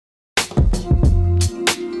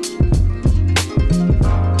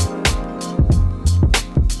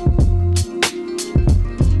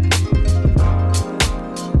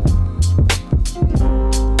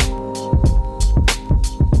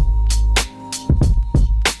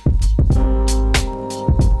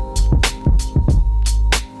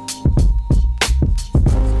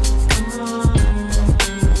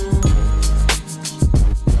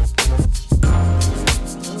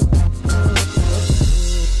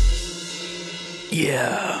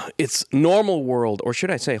Yeah, it's normal world, or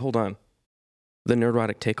should I say, hold on, the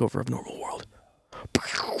NERDROTIC takeover of normal world.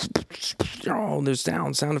 Oh, there's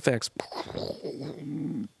sound effects.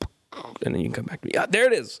 And then you can come back to me. Yeah, there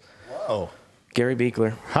it is. Whoa. Gary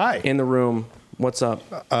Buechler. Hi. In the room. What's up?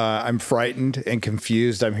 I'm frightened and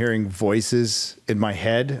confused. I'm hearing voices in my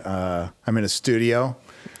head. I'm in a studio.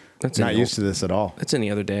 That's not used to this at all. It's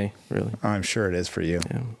any other day, really. I'm sure it is for you.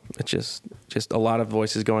 Yeah, it's just a lot of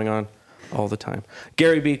voices going on all the time.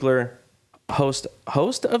 Gary Buechler, host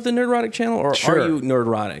of the NERDROTIC channel, or Sure. are you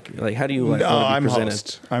NERDROTIC? Like, how do you like? No, want to be I'm presented?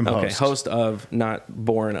 host. I'm okay, host. host of, not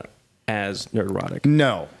born as NERDROTIC.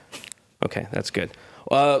 No. Okay, that's good.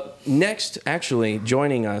 Next, actually,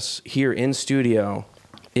 joining us here in studio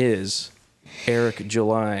is Eric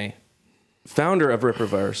July, founder of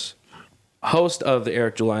Ripperverse, host of the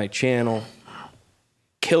Eric July channel,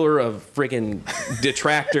 killer of friggin'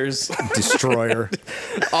 detractors. Destroyer.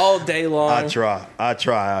 All day long. I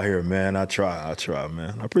try out here, man. I try,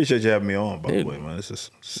 man. I appreciate you having me on, by the way, man. This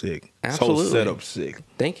is sick. Absolutely. This whole setup sick.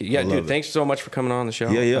 Thank you. Yeah, dude, it. thanks so much for coming on the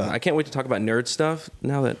show. Yeah. I can't wait to talk about nerd stuff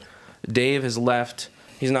now that Dave has left.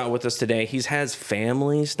 He's not with us today. He has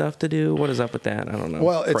family stuff to do. What is up with that? I don't know.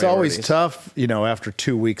 Well, it's always tough, after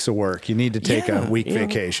 2 weeks of work. You need to take a week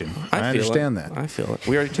vacation. I understand that. I feel it.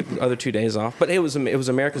 We already took the other 2 days off, but it was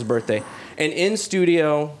America's birthday. And in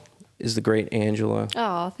studio is the great Angela.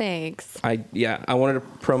 Oh, thanks. I wanted to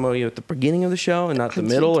promo you at the beginning of the show and not the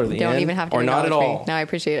middle or the end. Don't even have to or not at all. Me. No, I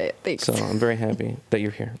appreciate it. Thanks. So I'm very happy that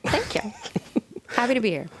you're here. Thank you. Happy to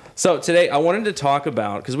be here. So today I wanted to talk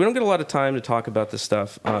about, because we don't get a lot of time to talk about this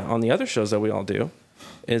stuff on the other shows that we all do,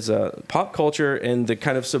 is pop culture and the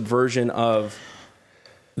kind of subversion of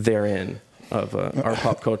our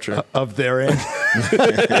pop culture. Of therein.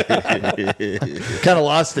 Kind of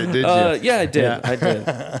lost it, did you? Yeah, I did. Yeah. I did.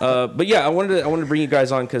 But yeah, I wanted to bring you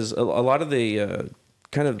guys on because a lot of the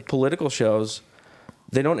kind of political shows,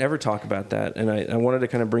 they don't ever talk about that, and I wanted to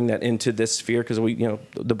kind of bring that into this sphere because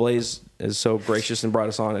the Blaze is so gracious and brought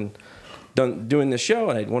us on and doing this show,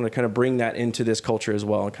 and I want to kind of bring that into this culture as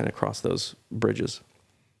well and kind of cross those bridges.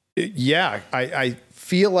 Yeah, I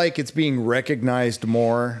feel like it's being recognized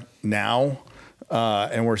more now,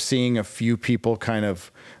 and we're seeing a few people kind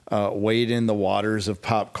of wade in the waters of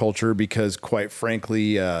pop culture because, quite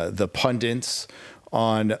frankly, the pundits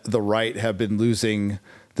on the right have been losing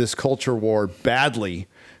this culture war badly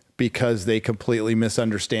because they completely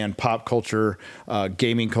misunderstand pop culture,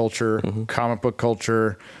 gaming culture, comic book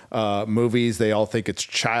culture, movies. They all think it's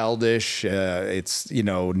childish. It's,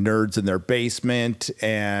 nerds in their basement.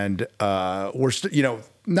 And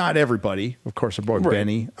not everybody, of course, our boy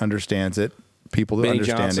Benny understands it. People that Benny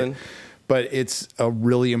understand Johnson. it. But it's a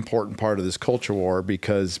really important part of this culture war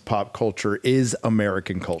because pop culture is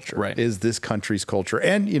American culture, is this country's culture.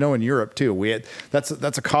 And, in Europe, too. That's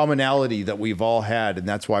a commonality that we've all had, and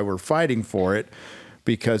that's why we're fighting for it.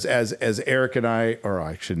 Because as Eric and I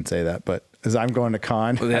shouldn't say that, but as I'm going to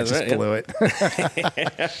con, I just blew it.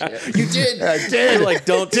 You did. I did. Like,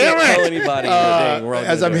 don't tell anybody.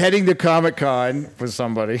 As I'm heading to Comic-Con with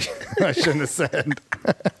somebody, I shouldn't have said.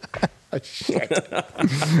 Shit.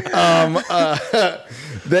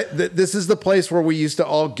 This is the place where we used to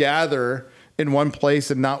all gather in one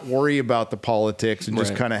place and not worry about the politics and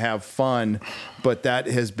just kind of have fun. But that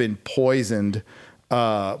has been poisoned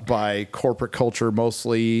by corporate culture,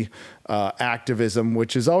 mostly activism,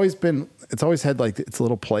 which has always had like its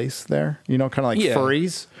little place there, kind of like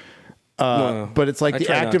furries. But it's like the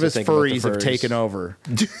activist furries have taken over.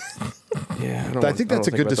 Yeah, I think that's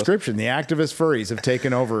a good description. The activist furries have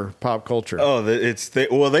taken over pop culture. Oh, they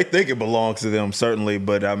think it belongs to them, certainly.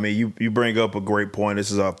 But I mean, you bring up a great point.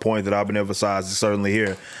 This is a point that I've been emphasizing certainly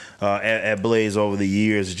here at Blaze over the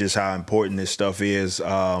years, just how important this stuff is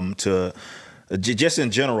to just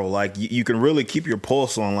in general. Like you can really keep your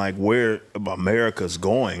pulse on like where America's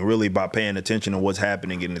going, really by paying attention to what's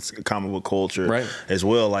happening in its comic book culture as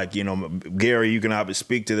well. Like, Gary, you can obviously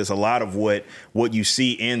speak to this. A lot of what you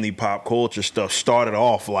see in the pop culture stuff started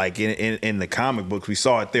off like in the comic books. We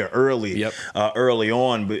saw it there early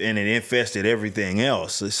on, and it infested everything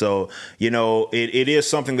else. So, it is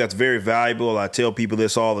something that's very valuable. I tell people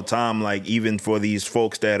this all the time, like even for these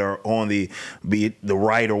folks that are on be it the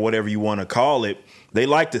right or whatever you want to call it, they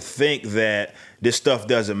like to think that this stuff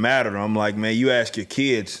doesn't matter. I'm like, man, you ask your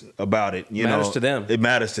kids about it. It matters to them. It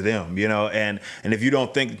matters to them, and if you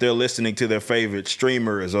don't think that they're listening to their favorite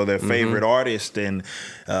streamers or their favorite artists and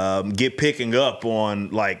get picking up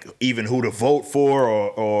on like even who to vote for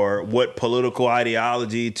or what political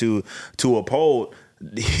ideology to uphold,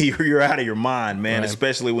 you're out of your mind, man. Right.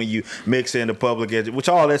 Especially when you mix in the public education, which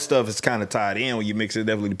all that stuff is kind of tied in when you mix in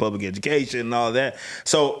definitely the public education and all that.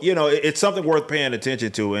 So, it's something worth paying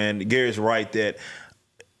attention to. And Gary's right that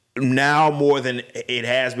now more than it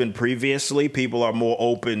has been previously, people are more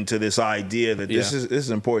open to this idea that this is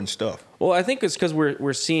important stuff. Well, I think it's because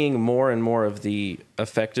we're seeing more and more of the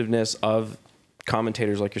effectiveness of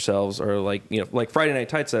commentators like yourselves, or like Friday Night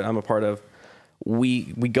Tights that I'm a part of. We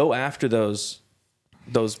go after those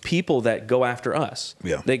people that go after us.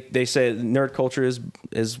 Yeah. They say nerd culture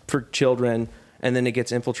is for children, and then it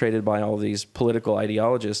gets infiltrated by all these political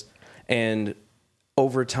ideologists, and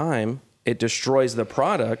over time it destroys the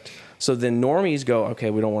product. So then normies go,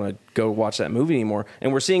 okay, we don't want to go watch that movie anymore.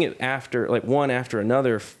 And we're seeing it after one after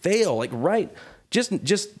another fail.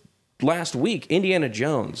 Just last week, Indiana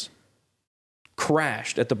Jones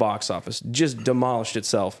crashed at the box office, just demolished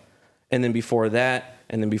itself. And then before that,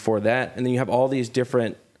 and then before that, and then you have all these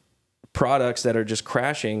different products that are just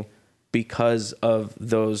crashing because of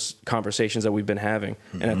those conversations that we've been having.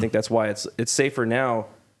 Mm-hmm. And I think that's why it's safer now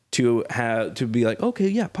to be like, okay,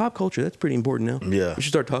 yeah, pop culture, that's pretty important now. Yeah. We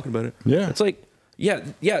should start talking about it. Yeah. It's like, yeah,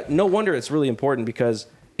 no wonder it's really important, because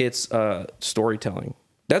it's storytelling.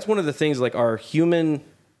 That's one of the things, like our human,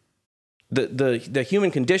 the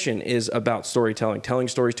human condition is about storytelling, telling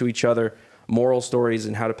stories to each other, moral stories,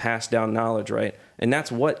 and how to pass down knowledge, right? And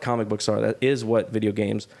that's what comic books are. That is what video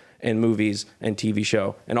games and movies and TV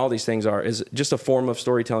show and all these things are, is just a form of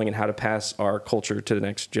storytelling and how to pass our culture to the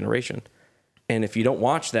next generation. And if you don't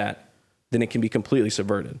watch that, then it can be completely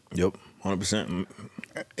subverted. Yep, 100%.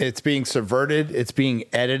 It's being subverted. It's being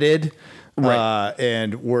edited, right?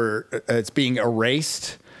 And it's being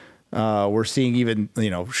erased. We're seeing even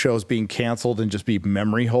shows being canceled and just be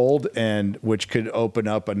memory hold, and which could open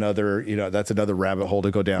up another that's another rabbit hole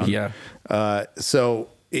to go down. Yeah. So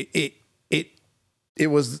it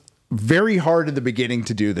was very hard in the beginning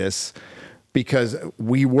to do this, because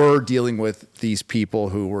we were dealing with these people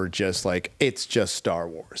who were just like, it's just Star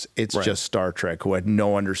Wars, it's just Star Trek, who had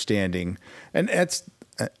no understanding, and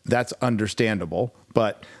that's understandable,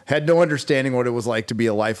 but had no understanding what it was like to be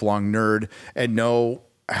a lifelong nerd and know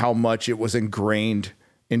how much it was ingrained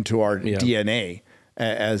into our DNA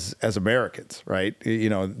as Americans, right?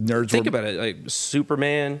 Nerds. Think about it, like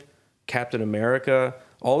Superman, Captain America,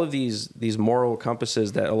 all of these moral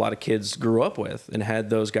compasses that a lot of kids grew up with and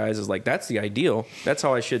had those guys as like, that's the ideal. That's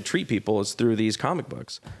how I should treat people, is through these comic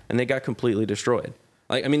books. And they got completely destroyed.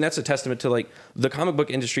 Like, I mean, that's a testament to like the comic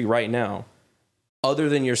book industry right now, other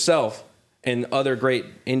than yourself and other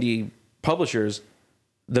great indie publishers.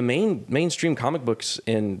 The mainstream comic books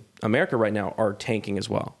in America right now are tanking as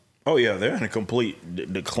well. Oh yeah, they're in a complete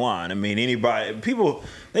decline. I mean, people,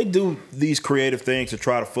 they do these creative things to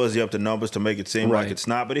try to fuzzy up the numbers to make it seem like it's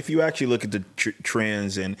not. But if you actually look at the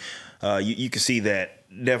trends, and you can see that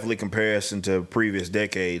definitely comparison to previous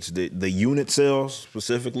decades, the unit sales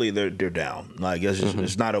specifically, they're down. Like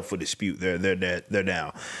it's not up for dispute. They're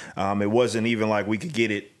down. It wasn't even like we could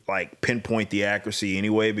get it, like pinpoint the accuracy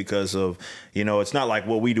anyway, because of it's not like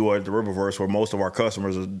what we do at the Riververse, where most of our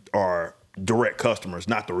customers are direct customers,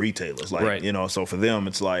 not the retailers. Like so for them,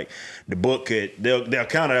 it's like the book they'll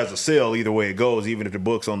count it as a sale either way it goes, even if the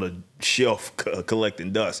book's on the shelf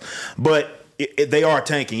collecting dust. But they are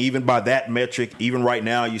tanking, even by that metric. Even right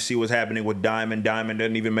now, you see what's happening with Diamond. Diamond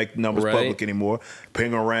doesn't even make the numbers public anymore.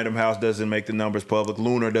 Penguin Random House doesn't make the numbers public.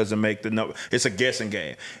 Lunar doesn't make the number. It's a guessing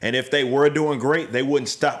game. And if they were doing great, they wouldn't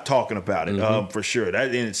stop talking about it, for sure.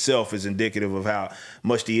 That in itself is indicative of how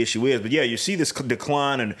much the issue is. But yeah, you see this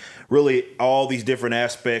decline in really all these different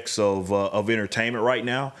aspects of entertainment right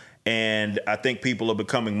now. And I think people are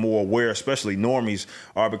becoming more aware, especially normies,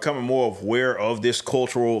 are becoming more aware of this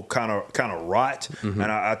cultural kind of rot. Mm-hmm.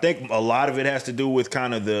 And I think a lot of it has to do with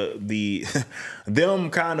kind of the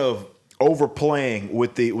them kind of overplaying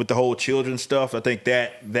with the whole children stuff. I think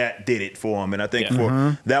that did it for them. And I think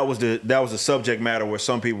that was the subject matter where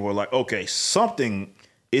some people were like, okay, something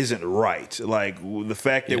isn't right. Like the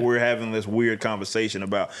fact that we're having this weird conversation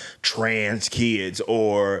about trans kids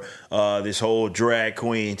or this whole drag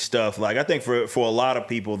queen stuff. Like I think for a lot of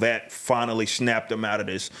people that finally snapped them out of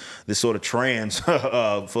this sort of trans,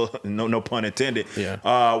 for no pun intended,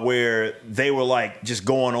 where they were like just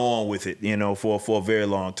going on with it, for a very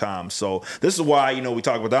long time. So this is why, we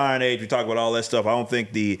talk about the Iron Age, we talk about all that stuff. I don't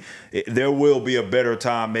think there will be a better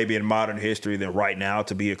time maybe in modern history than right now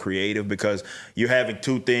to be a creative, because you're having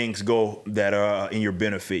two things go that are in your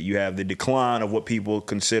benefit. You have the decline of what people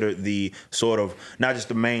consider the sort of not just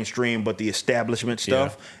the mainstream, but the establishment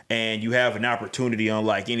stuff. Yeah. And you have an opportunity,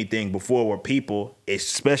 unlike anything before, where people,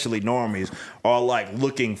 especially normies, are like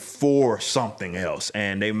looking for something else,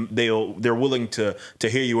 and they're willing to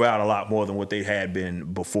hear you out a lot more than what they had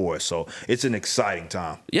been before. So it's an exciting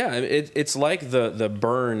time. Yeah, it's like the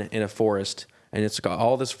burn in a forest, and it's got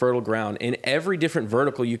all this fertile ground in every different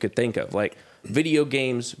vertical you could think of, like video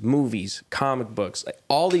games, movies, comic books. Like,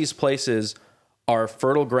 all these places are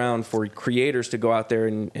fertile ground for creators to go out there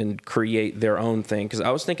and create their own thing. Because I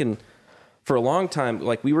was thinking for a long time,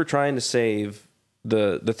 like, we were trying to save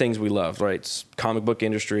the things we loved, right? Comic book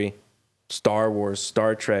industry, Star Wars,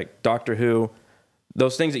 Star Trek, Doctor Who,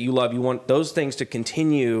 those things that you love. You want those things to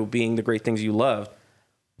continue being the great things you love,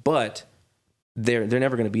 but they're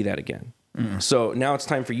never going to be that again. So now it's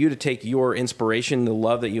time for you to take your inspiration, the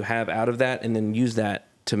love that you have out of that, and then use that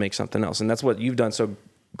to make something else. And that's what you've done so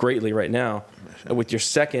greatly right now with your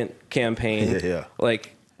second campaign. Yeah.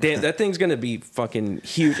 Like, damn, that thing's going to be fucking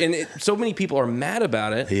huge. And so many people are mad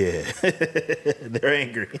about it. Yeah. They're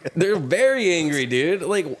angry. They're very angry, dude.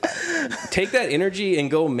 Like, take that energy and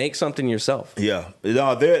go make something yourself. Yeah.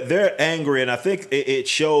 No, they're angry, and I think it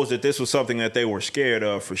shows that this was something that they were scared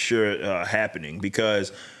of for sure happening,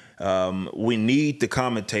 because we need the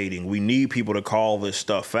commentating. We need people to call this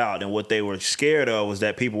stuff out. And what they were scared of was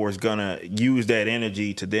that people were going to use that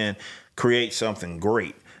energy to then create something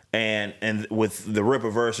great. And with the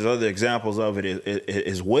Rippaverse, there's other examples of it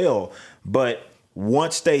as well. But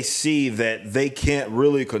once they see that they can't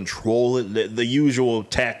really control it, the usual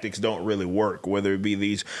tactics don't really work. Whether it be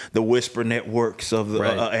the whisper networks of the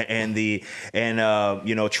right.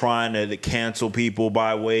 Trying to cancel people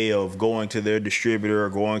by way of going to their distributor or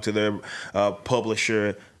going to their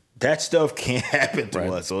publisher. That stuff can't happen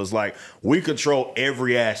to us. So it's like we control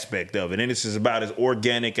every aspect of it, and this is about as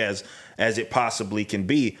organic as it possibly can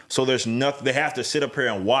be. So there's nothing. They have to sit up here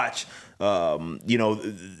and watch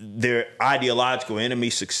their ideological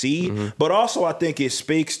enemies succeed. Mm-hmm. But also I think it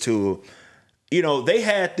speaks to, they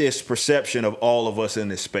had this perception of all of us in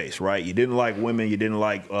this space, right? You didn't like women. You didn't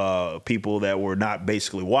like people that were not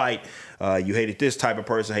basically white. You hated this type of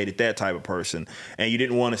person, hated that type of person. And you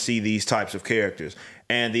didn't want to see these types of characters.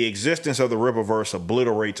 And the existence of the Rippaverse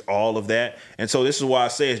obliterates all of that. And so this is why I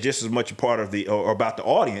say it's just as much a part of or about the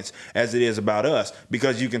audience as it is about us,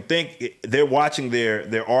 because you can think they're watching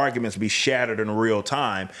their arguments be shattered in real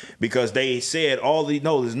time, because they said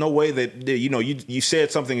there's no way that, you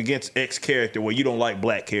said something against X character where you don't like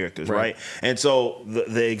black characters, right? And so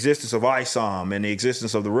the existence of ISOM and the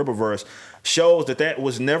existence of the Rippaverse shows that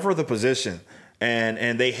was never the position.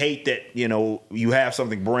 And they hate that, you have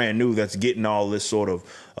something brand new that's getting all this sort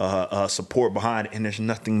of support behind it, and there's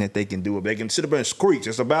nothing that they can do. They can sit up and screech.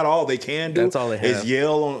 It's about all they can do. That's all they have. Is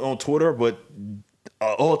yell on Twitter, but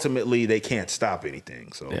ultimately they can't stop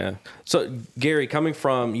anything. So yeah. So Gary, coming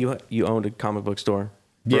from you owned a comic book store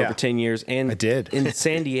for over 10 years, and I did in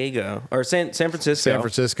San Diego or San Francisco. San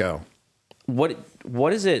Francisco.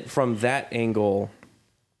 What is it from that angle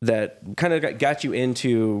that kind of got you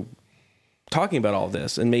into talking about all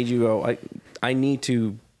this and made you go, I need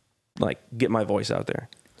to get my voice out there?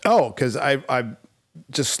 Oh, because I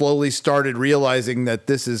just slowly started realizing that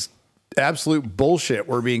this is absolute bullshit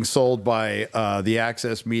we're being sold by the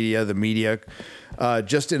access media, the media,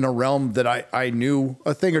 just in a realm that I knew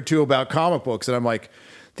a thing or two about comic books. And I'm like,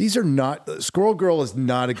 these are not, Squirrel Girl is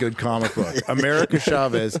not a good comic book. America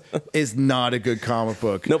Chavez is not a good comic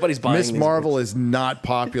book. Nobody's buying Miss Marvel is not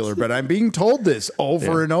popular, but I'm being told this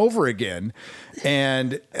over and over again.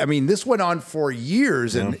 And I mean, this went on for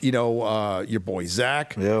years. Yeah. And, your boy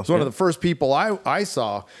Zach was one of the first people I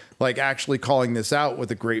saw actually calling this out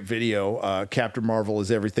with a great video. Captain Marvel is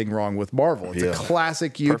everything wrong with Marvel. It's a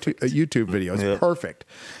classic YouTube video. It's perfect.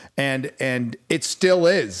 And it still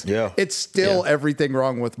is. Yeah. It's still everything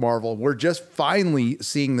wrong with Marvel. We're just finally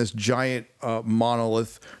seeing this giant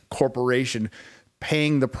monolith corporation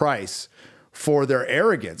paying the price for their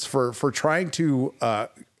arrogance, for trying to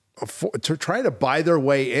try to buy their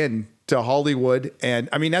way in to Hollywood. And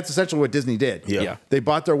I mean, that's essentially what Disney did. Yeah. They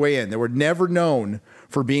bought their way in. They were never known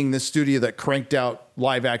for being this studio that cranked out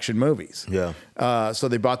live action movies. Yeah. So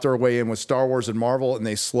they bought their way in with Star Wars and Marvel, and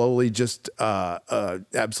they slowly just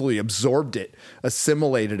absolutely absorbed it,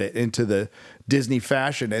 assimilated it into the Disney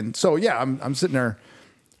fashion. And so, I'm sitting there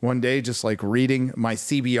one day just reading my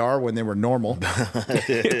CBR when they were normal. When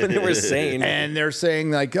they were sane. And they're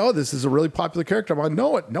saying oh, this is a really popular character. I'm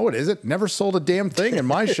like, no, it isn't. Never sold a damn thing in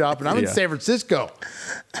my shop, and I'm in San Francisco.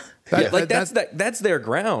 That's their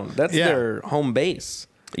ground. That's their home base.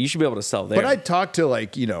 You should be able to sell there. But I'd talk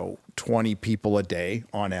to 20 people a day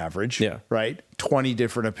on average. Yeah. Right. 20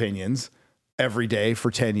 different opinions every day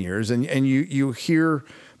for 10 years. And you hear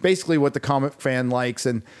basically what the comic fan likes.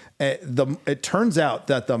 And it turns out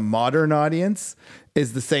that the modern audience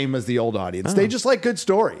is the same as the old audience. They just like good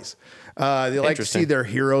stories. They like to see their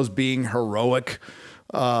heroes being heroic,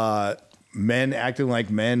 men acting like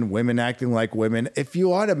men, women acting like women. If you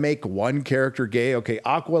want to make one character gay, okay,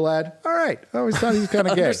 Aqualad, all right. I always thought he was kind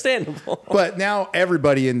of gay. Understandable. But now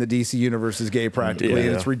everybody in the DC universe is gay practically,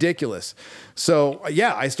 and it's ridiculous. So,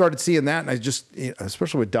 yeah, I started seeing that, and I just,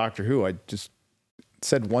 especially with Doctor Who, I just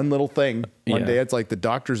said one little thing one day. It's like the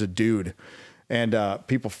Doctor's a dude, and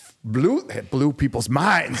people blew people's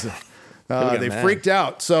minds. They freaked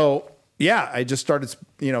out. So, yeah, I just started,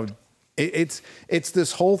 it's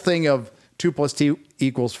this whole thing of 2 + 2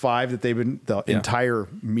 = 5 that the entire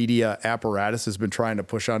media apparatus has been trying to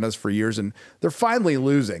push on us for years, and they're finally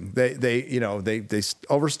losing. They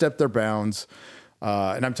overstepped their bounds,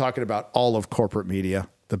 and I'm talking about all of corporate media,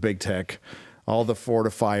 the big tech, all the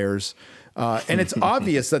fortifiers, and it's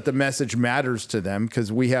obvious that the message matters to them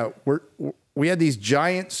because we had these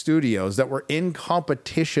giant studios that were in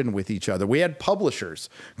competition with each other. We had publishers,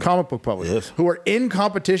 comic book publishers, who were in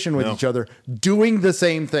competition with each other doing the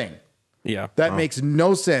same thing. Yeah. That makes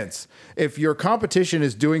no sense. If your competition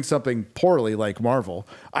is doing something poorly like Marvel,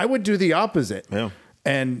 I would do the opposite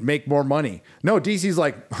and make more money. No, DC's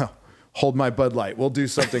like, hold my Bud Light. We'll do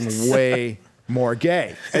something way more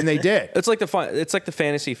gay. And they did. It's like the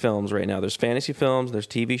fantasy films right now. There's fantasy films, there's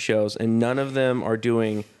TV shows, and none of them are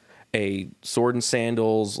doing a sword and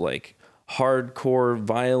sandals, like hardcore,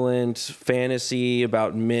 violent fantasy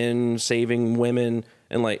about men saving women,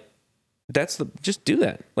 and just do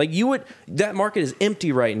that. That market is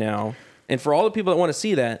empty right now, and for all the people that want to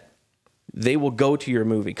see that, they will go to your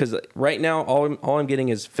movie because right now all I'm getting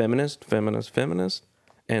is feminist,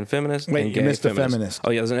 and feminist. Wait, and you missed a feminist.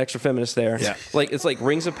 Oh yeah, there's an extra feminist there. Yeah, it's like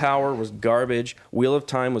Rings of Power was garbage, Wheel of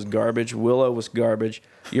Time was garbage, Willow was garbage.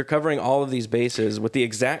 You're covering all of these bases with the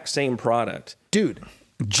exact same product, dude.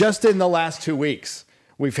 Just in the last 2 weeks,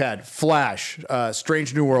 we've had Flash,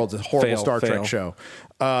 Strange New Worlds, a horrible Star Trek show,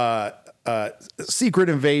 Secret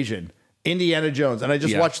Invasion, Indiana Jones, and I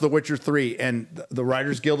just watched The Witcher 3, and the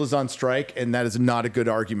Writers Guild is on strike, and that is not a good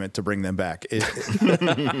argument to bring them back. It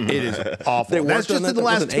is awful. That's just in the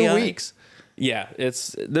last 2 weeks. Yeah,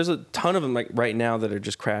 there's a ton of them right now that are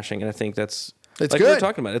just crashing, and I think it's good. We're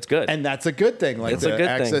talking about. It's good, and that's a good thing. Like the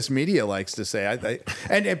Access Media likes to say,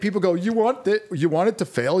 and people go, you want it to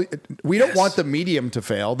fail? We don't want the medium to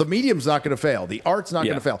fail. The medium's not going to fail. The art's not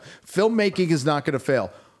going to fail. Filmmaking is not going to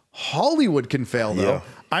fail. Hollywood can fail though. Yeah,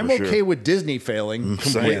 I'm okay with Disney failing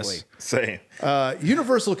completely. Same.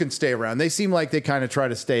 Universal can stay around. They seem like they kind of try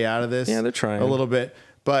to stay out of this. Yeah, they're trying a little bit.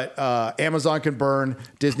 But Amazon can burn,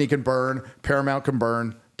 Disney can burn, Paramount can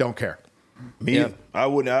burn. Don't care. I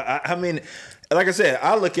wouldn't. I mean, like I said,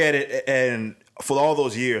 I look at it, and for all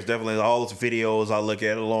those years, definitely all those videos, I look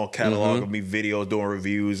at a long catalog of me videos doing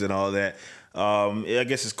reviews and all that. I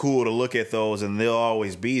guess it's cool to look at those, and they'll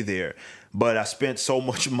always be there. But I spent so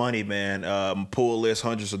much money, man, pull list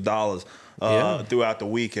hundreds of dollars throughout the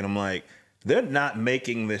week, and I'm like, they're not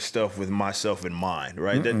making this stuff with myself in mind,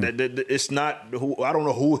 right? It's not. I don't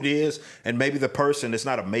know who it is, and maybe the person. It's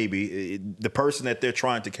not a maybe. The person that they're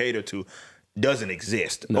trying to cater to doesn't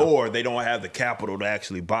exist, or they don't have the capital to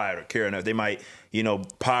actually buy it or care enough. They might,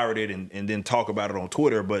 pirate it and then talk about it on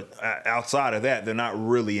Twitter, but outside of that, they're not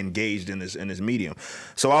really engaged in this medium.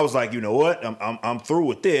 So I was like, you know what? I'm through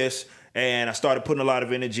with this. And I started putting a lot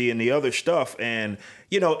of energy in the other stuff. And,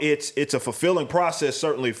 it's a fulfilling process,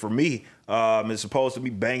 certainly for me, as opposed to me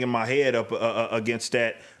banging my head up against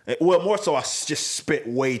that. Well, more so I just spent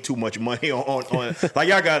way too much money on like,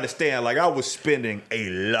 y'all got to understand, like, I was spending a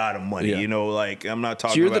lot of money, I'm not talking about.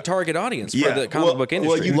 So you're the target audience for the comic book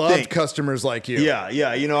industry. Well, you love customers like you. Yeah,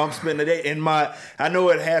 I'm spending a day. And I know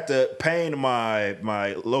it had to pain my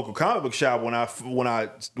local comic book shop when I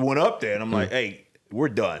went up there, and I'm like, hey, we're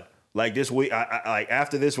done. Like this week, I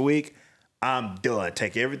after this week, I'm done.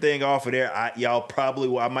 Take everything off of there.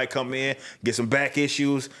 I might come in, get some back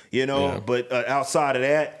issues, but outside of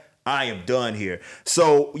that, I am done here.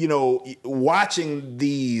 So, watching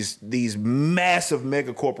these massive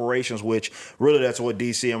mega corporations, which really that's what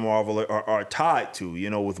DC and Marvel are tied to,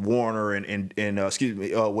 with Warner and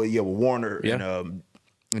with Warner and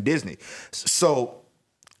Disney. So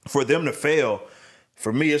for them to fail,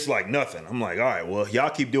 for me, it's like nothing. I'm like, all right, well, y'all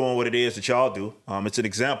keep doing what it is that y'all do. It's an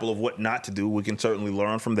example of what not to do. We can certainly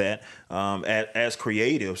learn from that as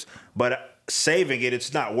creatives. But saving it,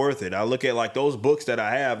 it's not worth it. I look at like those books that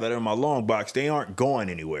I have that are in my long box, they aren't going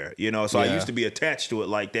anywhere, you know. So I used to be attached to it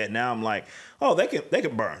like that. Now I'm like, oh, they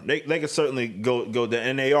can burn. They can certainly go down,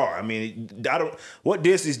 and they are. I mean, what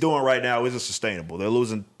Disney's doing right now isn't sustainable. They're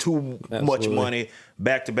losing too much money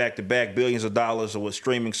back to back to back, billions of dollars with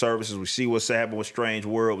streaming services. We see what's happened with Strange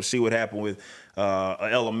World. We see what happened with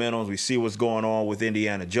Elementals. We see what's going on with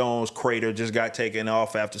Indiana Jones. Crater just got taken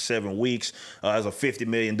off after 7 weeks as a $50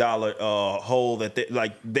 million hole.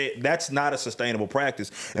 That's not a sustainable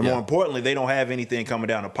practice. And more importantly, they don't have anything coming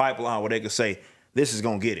down the pipeline where they can say, this is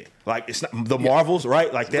gonna get it. Like it's not the Marvels,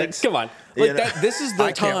 right? Like that. Come on, this is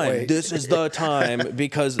the time. This is the time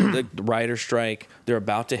because the writer strike. They're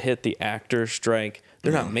about to hit the actor strike.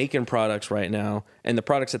 They're not making products right now, and the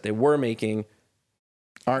products that they were making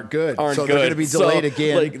aren't good. So they're going to be delayed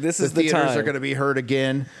again. Like, this is the theaters time. are going to be hurt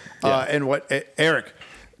again. And what Eric?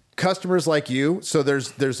 Customers like you, so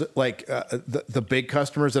there's like the big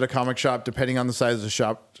customers at a comic shop, depending on the size of the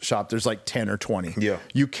shop, there's like 10 or 20. Yeah.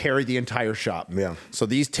 You carry the entire shop. Yeah. So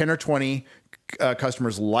these 10 or 20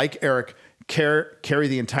 customers like Eric carry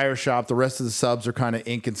the entire shop. The rest of the subs are kind of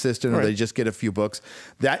inconsistent, or they just get a few books.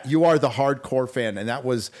 That you are the hardcore fan, and that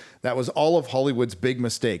was all of Hollywood's big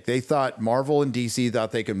mistake. They thought Marvel and DC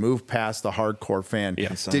thought they could move past the hardcore fan.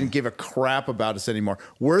 Didn't give a crap about us anymore.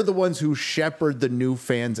 We're the ones who shepherd the new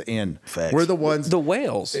fans in. Facts. We're the ones. the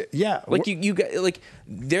whales. Yeah, like you got like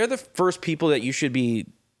they're the first people that you should be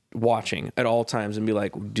watching at all times and be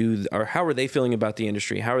like, or how are they feeling about the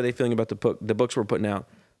industry? How are they feeling about the books we're putting out?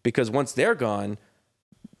 Because once they're gone,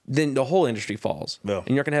 then the whole industry falls. Yeah. And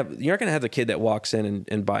you're not gonna have the kid that walks in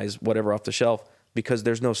and buys whatever off the shelf because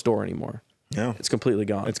there's no store anymore. Yeah. It's completely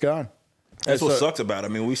gone. It's gone. That's what sucks about it. I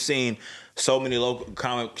mean, we've seen so many local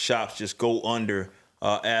comic shops just go under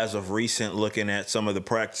as of recent, looking at some of the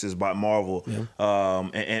practices by Marvel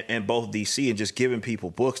and both DC, and just giving people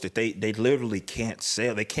books that they literally can't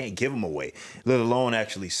sell. They can't give them away, let alone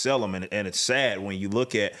actually sell them. And it's sad when you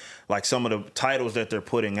look at like some of the titles that they're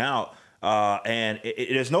putting out. And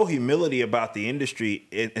there's no humility about the industry.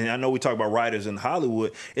 And I know we talk about writers in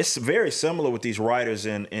Hollywood. It's very similar with these writers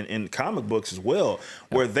in comic books as well,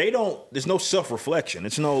 where there's no self-reflection.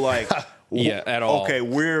 It's no like, at all. Okay,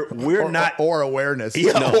 we're not or awareness.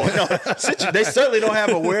 Yeah, they certainly don't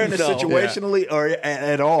have awareness situationally or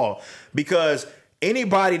at all, because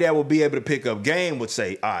anybody that will be able to pick up game would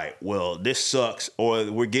say, all right, well, this sucks, or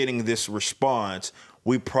we're getting this response.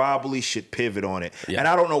 We probably should pivot on it. Yeah. And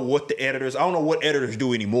I don't know what editors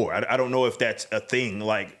do anymore. I don't know if that's a thing.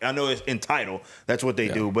 Like, I know it's in title, that's what they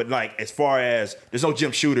do. But like, as far as there's no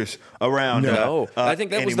Jim Shooters around. No, I think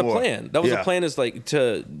that anymore. was the plan. That was the plan, is like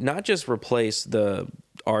to not just replace the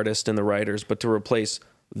artists and the writers, but to replace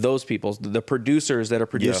those people, the producers that are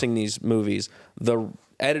producing these movies, the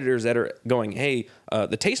editors that are going, hey,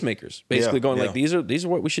 the tastemakers, basically going like, these are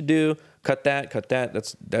what we should do. Cut that.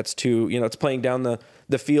 That's too, it's playing down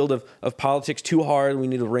the field of politics too hard. We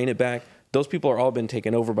need to rein it back. Those people are all been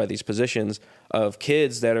taken over by these positions of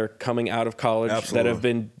kids that are coming out of college that have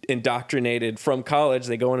been indoctrinated from college.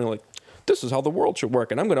 They go in and like, this is how the world should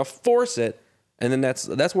work, and I'm going to force it. And then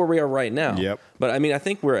that's where we are right now. Yep. But I mean, I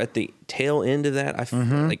think we're at the tail end of that. I feel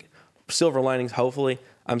like silver linings. Hopefully,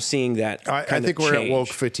 I'm seeing that. I think we're at woke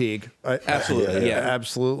fatigue. Absolutely,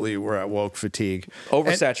 absolutely, we're at woke fatigue.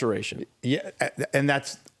 Oversaturation. And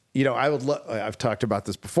that's I've talked about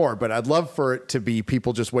this before, but I'd love for it to be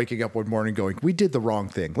people just waking up one morning going, "We did the wrong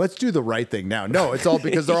thing. Let's do the right thing now." No, it's all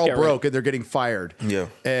because they're all broke and they're getting fired. Yeah,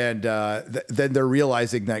 and then they're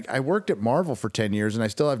realizing that I worked at Marvel for 10 years and I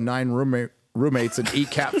still have 9 roommates and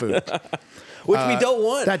eat cat food. Which we don't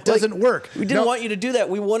want. That doesn't work. We didn't want you to do that.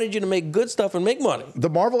 We wanted you to make good stuff and make money. The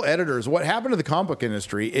Marvel editors, what happened to the comic book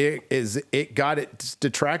industry it got its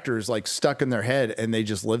detractors like stuck in their head, and they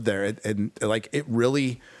just lived there. And like it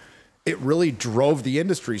really drove the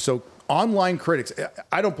industry. So online critics,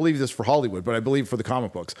 I don't believe this for Hollywood, but I believe for the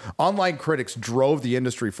comic books. Online critics drove the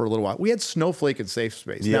industry for a little while. We had Snowflake and Safe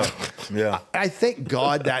Space. Now, I thank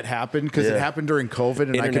God that happened, because it happened during COVID,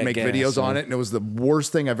 and I could make videos on it, and it was the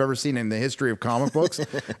worst thing I've ever seen in the history of comic books.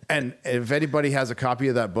 And if anybody has a copy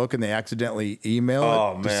of that book and they accidentally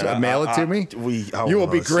email it to me, you will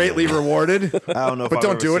be greatly rewarded. I don't know, but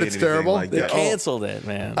don't do it. It's terrible. Like they canceled it,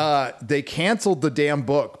 man. They canceled the damn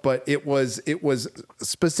book, but it was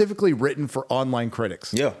specifically written for online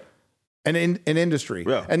critics. Yeah. And in industry.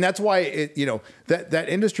 Yeah. And that's why that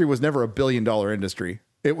industry was never $1 billion industry.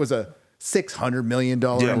 It was a $600 million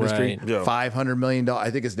industry, $500 million. I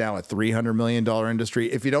think it's now a $300 million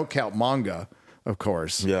industry. If you don't count manga, of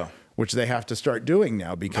course. Yeah. which they have to start doing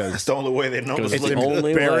now because That's the only way they know Because it's the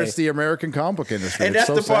only embarrassed way. the American comic industry. And It's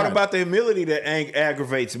that's so the part sad. about the humility that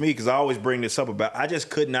aggravates me, because I always bring this up about, I just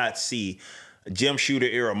could not see Jim Shooter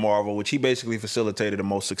era Marvel, which he basically facilitated the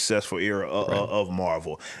most successful era of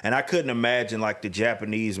Marvel. And I couldn't imagine like the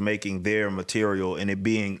Japanese making their material and it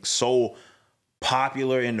being so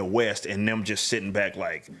popular in the West and them just sitting back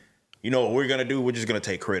like, you know what we're going to do? We're just going to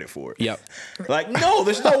take credit for it. Yep. Like, no,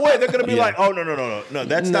 there's no way. They're going to be like, oh, no.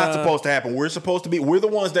 That's not supposed to happen. We're the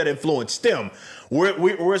ones that influenced them.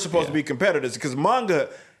 We're supposed to be competitors, because manga,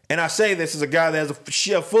 and I say this as a guy that has a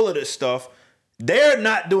shelf full of this stuff, they're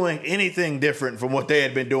not doing anything different from what they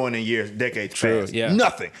had been doing in decades past. Yeah.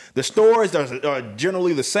 Nothing. The stories are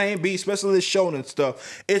generally the same beat, especially this shonen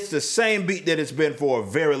stuff. It's the same beat that it's been for a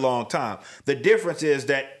very long time. The difference is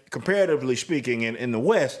that, comparatively speaking, in the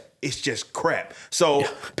West, it's just crap. So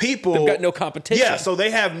people... They've got no competition. Yeah, so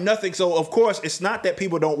they have nothing. So, of course, it's not that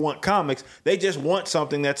people don't want comics. They just want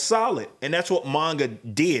something that's solid. And that's what manga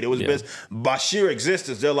did. It was best by sheer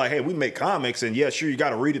existence. They're like, hey, we make comics, and yeah, sure, you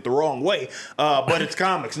got to read it the wrong way. But it's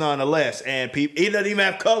comics nonetheless. And it doesn't even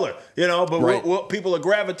have color, you know, but people are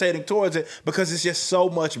gravitating towards it because it's just so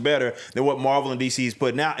much better than what Marvel and DC is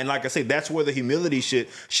putting out. And like I say, that's where the humility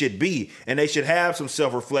should be. And they should have some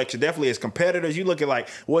self-reflection. Definitely as competitors, you look at like,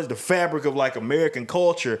 what's the fabric of like American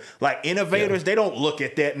culture, like innovators, they don't look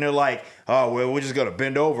at that and they're like, oh, well, we're just gonna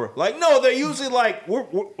bend over. Like, no, they're usually like,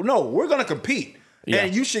 we're gonna compete.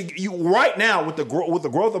 And you right now with the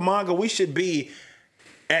growth of manga, we should be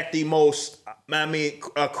at the most,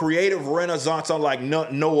 a creative renaissance unlike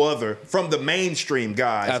no other from the mainstream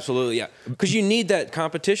guys. Absolutely, yeah. Because you need that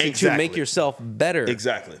competition to make yourself better.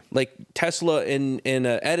 Exactly. Like Tesla and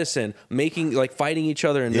Edison fighting each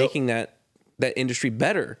other and making that industry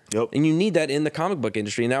better. Yep. And you need that in the comic book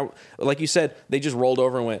industry. Now, like you said, they just rolled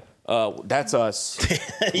over and went, that's us.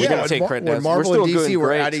 We're going to take credit. When Marvel and DC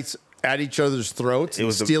were at each other's throats, it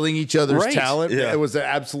was stealing each other's talent. Yeah. It was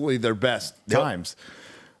absolutely their best times.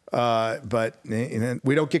 But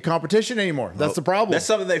we don't get competition anymore. That's the problem. That's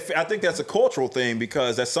something I think that's a cultural thing,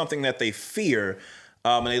 because that's something that they fear.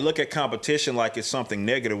 And they look at competition like it's something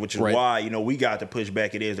negative, which is why, we got to push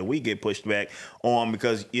back. It is that we get pushed back on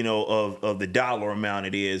because, of the dollar amount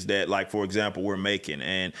it is that, like, for example, we're making.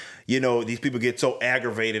 And, these people get so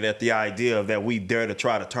aggravated at the idea of that we dare to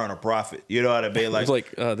try to turn a profit. You know what I mean?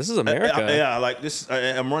 Like, this is America. Like this,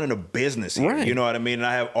 I'm running a business here. Right. You know what I mean? And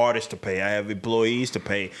I have artists to pay. I have employees to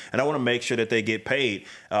pay. And I want to make sure that they get paid.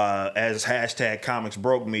 As hashtag comics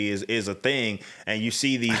broke me is a thing. And you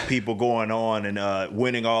see these people going on and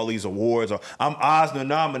winning all these awards. Or I'm Eisner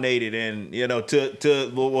nominated, and to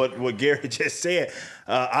what Gary just said,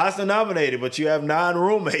 Eisner nominated, but you have 9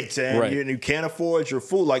 roommates and you can't afford your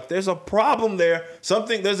food. Like, there's a problem there.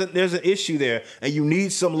 There's an issue there, and you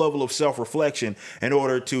need some level of self-reflection in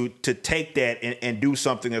order to take that and do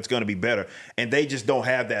something that's going to be better. And they just don't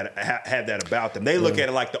have that about them. They look at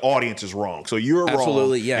it like the audience is wrong, so you're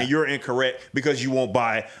wrong, and you're incorrect because you won't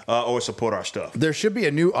buy or support our stuff. There should be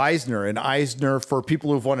a new Eisner, an Eisner for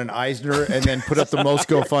people who've won an Eisner and then put up the most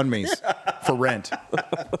GoFundMes for rent.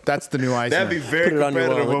 That's the new Eisner. That'd be very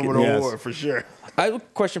competitive over the award for sure. I have a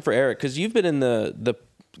question for Eric, because you've been in the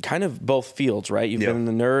kind of both fields, right? You've been in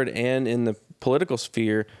the nerd and in the political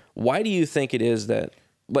sphere. Why do you think it is that,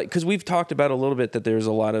 because we've talked about a little bit that there's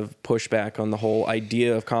a lot of pushback on the whole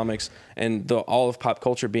idea of comics and all of pop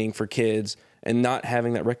culture being for kids and not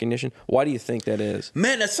having that recognition? Why do you think that is?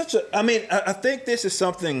 Man, that's I think this is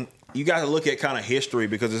something you got to look at kind of history,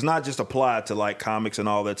 because it's not just applied to like comics and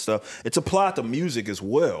all that stuff. It's applied to music as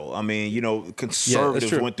well. I mean,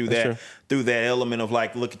 conservatives went through that element of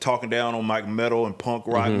like talking down on like metal and punk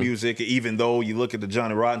rock music, even though you look at the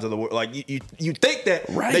Johnny Rottens of the world, like you think that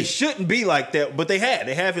they shouldn't be like that, but they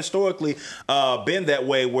have historically been that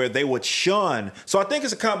way, where they would shun. So I think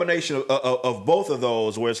it's a combination of both of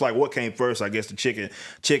those, where it's like, what came first, I guess, the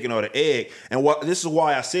chicken or the egg. And this is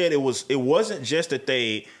why I said it wasn't just that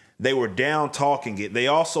they were down talking it. They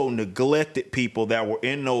also neglected people that were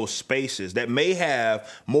in those spaces that may have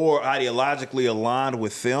more ideologically aligned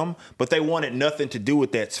with them, but they wanted nothing to do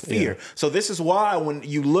with that sphere. Yeah. So this is why when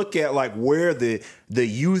you look at like where the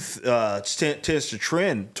youth tends to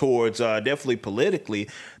trend towards, definitely politically,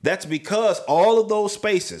 that's because all of those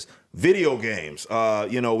spaces, video games,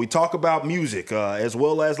 we talk about music, as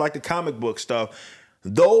well as like the comic book stuff.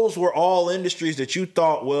 Those were all industries that you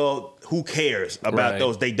thought, well, who cares about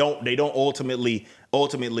those? They don't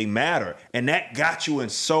ultimately matter, and that got you in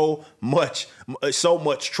so much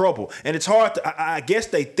trouble. And it's hard to, I guess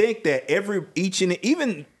they think that each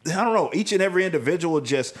and every individual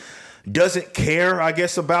just doesn't care, I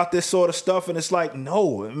guess, about this sort of stuff. And it's like,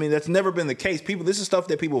 no, I mean, that's never been the case. People, this is stuff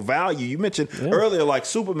that people value. You mentioned earlier, like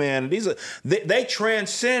Superman. They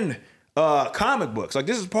transcend comic books. Like,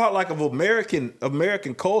 this is part like of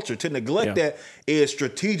American culture. To neglect that is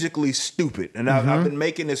strategically stupid. And I've been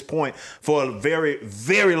making this point for a very,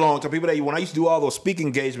 very long time. People when I used to do all those speaking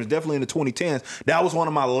engagements, definitely in the 2010s, that was one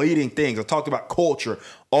of my leading things. I talked about culture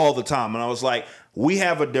all the time. And I was like, we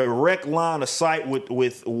have a direct line of sight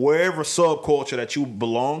with wherever subculture that you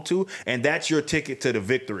belong to, and that's your ticket to the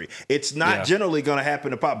victory. It's not generally going to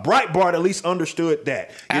happen to pop. Breitbart at least understood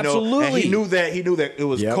that. Absolutely. And he knew that it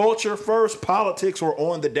was culture first, politics were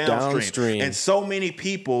on the downstream. And so many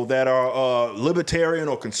people that are libertarian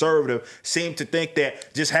or conservative seem to think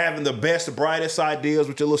that just having the best, brightest ideas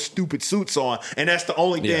with your little stupid suits on, and that's the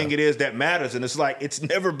only thing it is that matters. And it's like, it's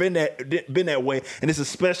never been that way, and it's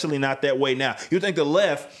especially not that way now. You think the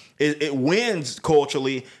left it wins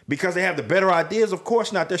culturally because they have the better ideas? Of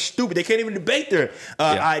course not. They're stupid. They can't even debate their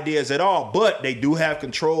ideas at all. But they do have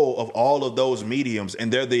control of all of those mediums,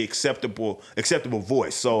 and they're the acceptable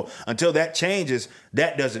voice. So until that changes,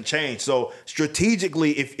 that doesn't change. So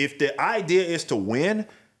strategically, if the idea is to win,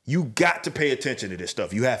 you got to pay attention to this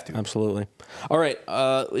stuff. You have to. Absolutely. All right.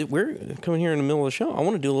 We're coming here in the middle of the show. I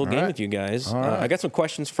want to do a little game with you guys. I got some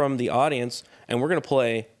questions from the audience, and we're going to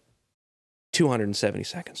play 270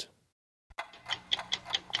 seconds.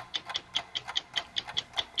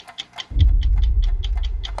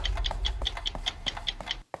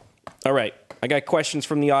 All right. I got questions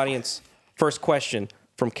from the audience. First question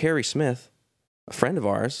from Carrie Smith, a friend of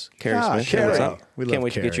ours. Carrie Smith. Carrie. What's up? We Can't love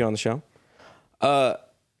wait to get Carrie. you on the show.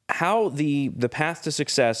 How the path to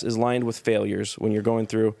success is lined with failures when you're going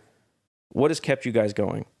through. What has kept you guys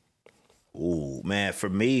going? Ooh, man, for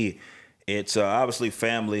me, it's obviously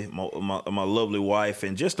family, my lovely wife,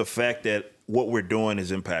 and just the fact that what we're doing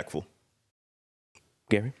is impactful.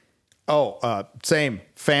 Gary? Same.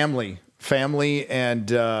 Family,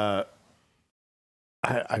 and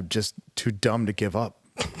I'm just too dumb to give up.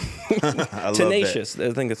 I Tenacious.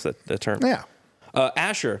 I think that's the term. Yeah.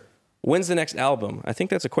 Asher, when's the next album? I think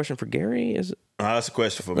that's a question for Gary. Is it? That's a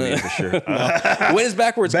question for me for sure. When is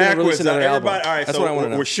Backwards going to release another album? All right, That's so what I want to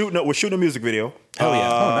know. we're shooting a music video. Hell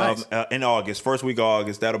yeah. Nice. In August, first week of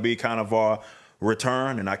August. That'll be kind of our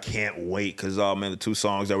return, and I can't wait because man, the 2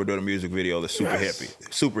 songs that we're doing a music video, they're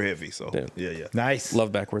super heavy. So yeah. Nice.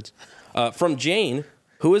 Love Backwards. From Jane,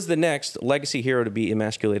 who is the next legacy hero to be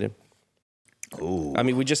emasculated? Ooh. I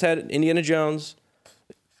mean, we just had Indiana Jones,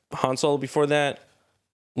 Han Solo before that,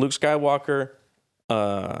 Luke Skywalker,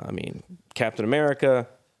 Captain America,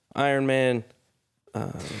 Iron Man,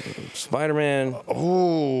 Spider-Man.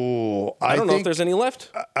 Oh, I don't know if there's any left.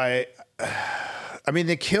 I mean,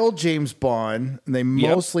 they killed James Bond, and they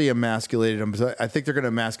mostly emasculated him. So I think they're going to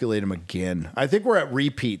emasculate him again. I think we're at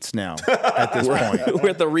repeats now at this point.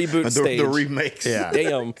 We're at the reboot stage. The remakes. Yeah.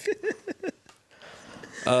 Damn.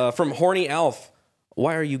 From Horny Alf,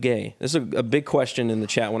 why are you gay? This is a big question in the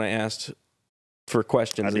chat when I asked for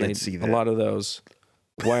questions. I didn't see that. A lot of those.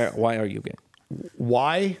 Why are you gay?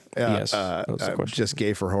 Why? Yes, that was the I'm question. just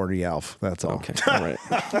gay for Horny Alf. That's all. Okay, all right.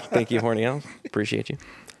 Thank you, Horny Alf. Appreciate you.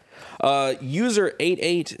 User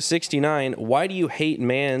 8869, why do you hate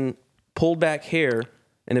man pulled back hair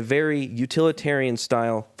in a very utilitarian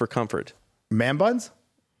style for comfort? Man buns?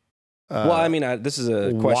 Well, I mean, this is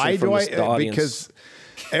a question from the audience. Because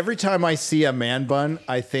every time I see a man bun,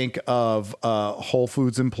 I think of a Whole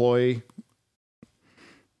Foods employee.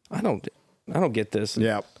 I don't get this.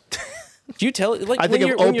 Yeah. Do you tell like I think when of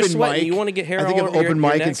you're Open sweating, Mic. you want to get hair I think all of over your Open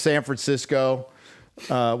Mic neck? in San Francisco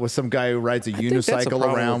with some guy who rides a think that's a unicycle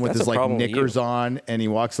problem around with- with that's his a like problem with knickers you. on, and he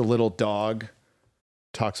walks a little dog,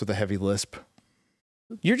 talks with a heavy lisp.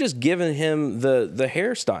 You're just giving him the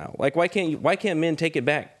hairstyle. Like why can't men take it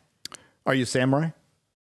back? Are you a samurai?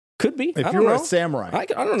 Could be. If I don't you're know. a samurai, I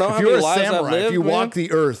don't know if how you're many a lives I've samurai, lived, if you man. walk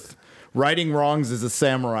the earth, righting wrongs as a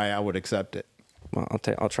samurai, I would accept it. Well,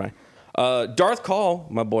 I'll try. Darth Call,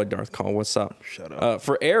 my boy Darth Call, what's up? Shut up.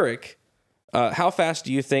 For Eric, how fast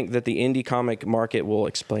do you think that the indie comic market will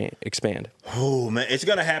expand? Oh man, it's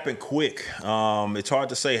gonna happen quick. It's hard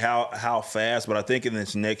to say how fast, but I think in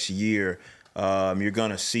this next year, you're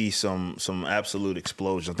gonna see some absolute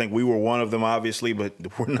explosions. I think we were one of them, obviously, but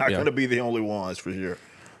we're not gonna be the only ones for sure.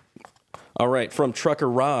 All right, from Trucker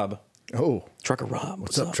Rob. Oh, Trucker Rob,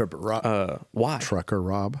 what's up, Trucker Rob? Why? Trucker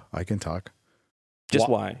Rob, I can talk. Just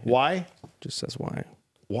why? Why? Just says why.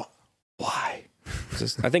 Why?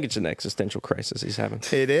 I think it's an existential crisis he's having.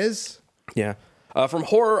 It is. Yeah. From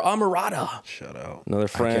Horror Amarada. Shut up. Another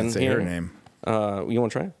friend. I can't say here. her name. You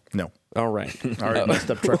want to try? No. All right. I already messed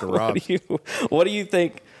up Trucker Rob. What do you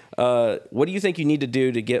think What do you think you need to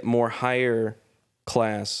do to get more higher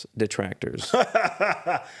class detractors?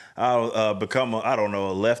 I'll become a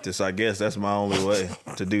leftist. I guess that's my only way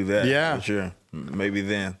to do that. Yeah. For sure. Maybe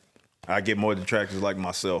then I get more detractors like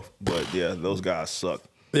myself. But yeah, those guys suck.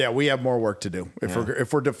 Yeah, we have more work to do.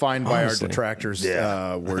 If we're defined by Honestly. our detractors,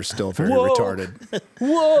 Yeah. we're still very Whoa. retarded.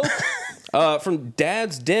 Whoa! From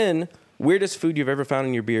Dad's Den, weirdest food you've ever found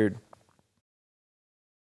in your beard?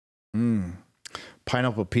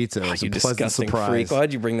 Pineapple pizza was You a pleasant disgusting surprise. freak.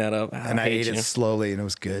 Why'd you bring that up? And I ate hate it you. slowly, and it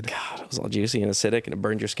was good. God, it was all juicy and acidic, and it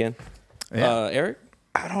burned your skin. Yeah. Eric?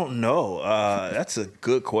 I don't know. That's a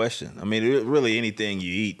good question. I mean, really anything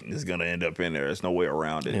you eat is going to end up in there. There's no way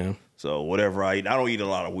around it. Yeah. So whatever I eat, I don't eat a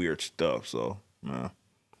lot of weird stuff. So,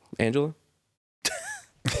 Angela?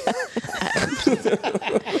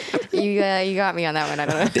 You got me on that one. I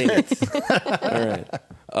don't know. Dang it.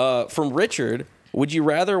 All right. From Richard, would you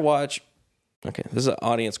rather watch... Okay, this is an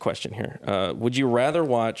audience question here. Would you rather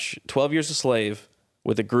watch 12 Years a Slave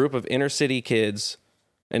with a group of inner city kids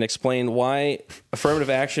and explain why affirmative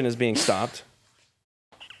action is being stopped?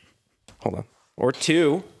 Hold on. Or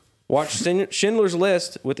 2, watch Schindler's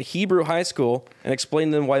List with a Hebrew high school and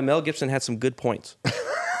explain to them why Mel Gibson had some good points?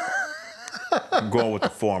 I'm going with the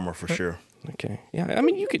former for sure. Okay. Yeah, I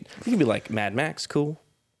mean, you could be like Mad Max, cool.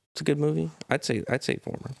 It's a good movie. I'd say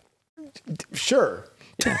former. Sure.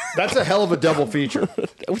 That's a hell of a double feature.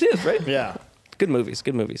 It is, right? Yeah. Good movies.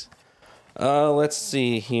 Let's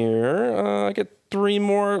see here. I get 3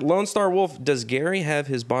 more. Lone Star Wolf. Does Gary have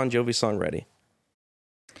his Bon Jovi song ready?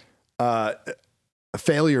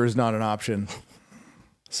 Failure is not an option.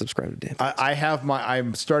 Subscribe to Dan.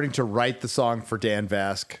 I'm starting to write the song for Dan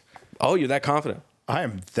Vask. Oh, you're that confident. I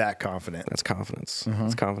am that confident. That's confidence.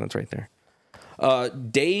 That's confidence right there.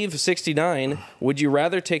 Dave69, would you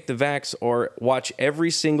rather take the vax or watch every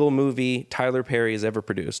single movie Tyler Perry has ever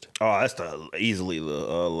produced? Oh, that's easily the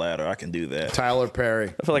latter. I can do that. Tyler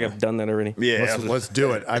Perry. I feel like I've done that already. Yeah. Let's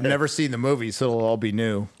do it. I've never seen the movie, so it'll all be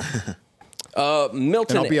new.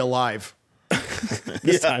 Milton. And I'll be alive.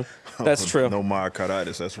 this time. That's true. No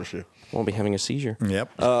myocarditis, that's for sure. Won't be having a seizure.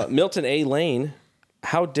 Yep. Milton A. Lane,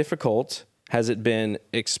 how difficult has it been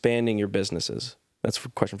expanding your businesses? That's a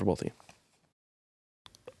question for both of you.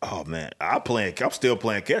 Oh man, I'm still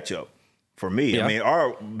playing catch up. For me, Yeah. I mean,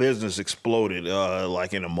 our business exploded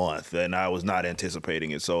like in a month, and I was not anticipating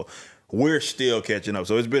it. So we're still catching up.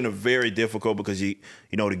 So it's been a very difficult because you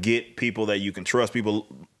know to get people that you can trust. People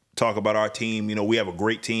talk about our team. You know, we have a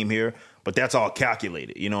great team here, but that's all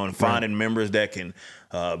calculated. You know, and finding members that can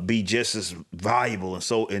be just as valuable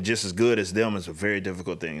and just as good as them is a very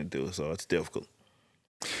difficult thing to do. So it's difficult.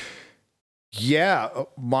 Yeah,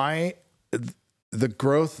 the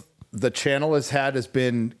growth the channel has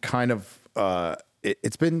been kind of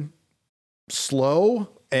it's been slow,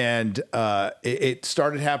 and it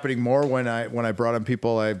started happening more when I brought on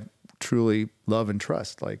people I truly love and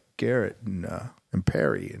trust, like Garrett and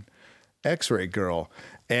Perry and X-Ray Girl.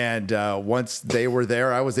 And once they were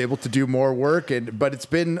there, I was able to do more work. But it's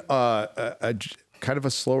been a kind of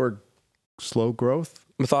a slow growth.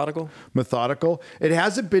 Methodical. It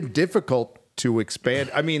hasn't been difficult to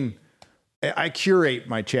expand. I mean, I curate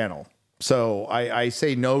my channel, so I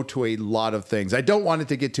say no to a lot of things. I don't want it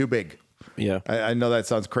to get too big. Yeah. I know that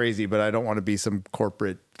sounds crazy, but I don't want to be some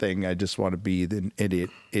corporate thing. I just want to be the idiot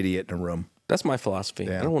in a room. That's my philosophy.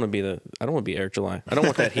 Yeah. I don't want to be Eric July. I don't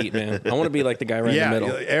want that heat, man. I want to be like the guy right in the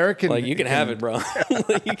middle. Eric can, you can have it, bro.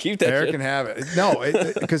 You keep that Eric shit. can have it.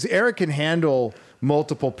 No, because Eric can handle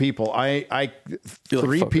multiple people.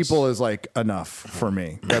 Three focus. people is like enough for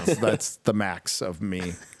me. That's the max of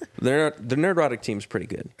me. The NERDROTIC team's pretty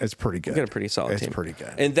good. It's pretty good. We got a pretty solid team. It's pretty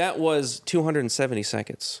good. And that was 270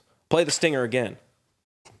 seconds. Play the stinger again.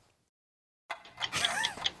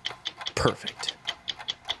 Perfect.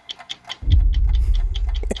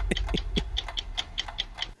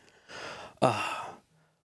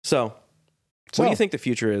 So, what do you think the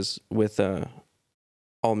future is with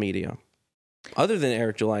all media? Other than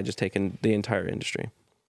Eric July just taking the entire industry.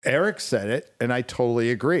 Eric said it, and I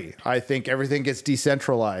totally agree. I think everything gets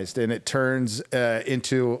decentralized, and it turns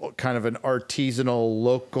into kind of an artisanal,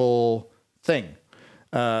 local thing.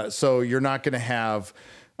 So you're not going to have,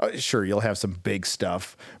 sure, you'll have some big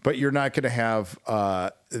stuff, but you're not going to have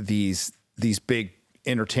these big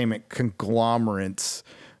entertainment conglomerates.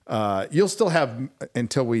 You'll still have,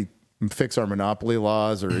 until we fix our monopoly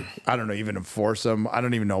laws, or I don't know, even enforce them. I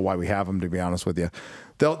don't even know why we have them, to be honest with you.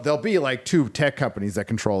 There'll be like 2 tech companies that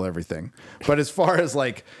control everything. But as far as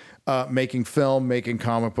like making film, making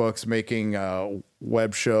comic books, making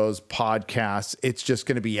web shows, podcasts, it's just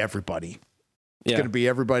going to be everybody. It's going to be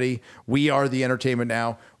everybody. We are the entertainment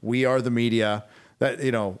now. We are the media. That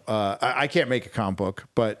I can't make a comic book,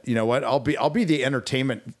 but you know what? I'll be the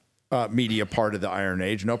entertainment media part of the Iron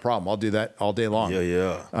Age. No problem. I'll do that all day long.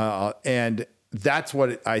 Yeah. And that's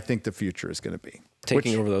what I think the future is going to be.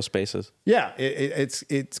 Taking over those spaces. Yeah, it's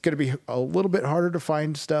going to be a little bit harder to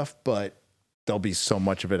find stuff, but there'll be so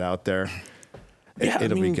much of it out there.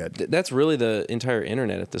 It'll be good. That's really the entire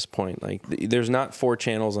internet at this point. Like, there's not 4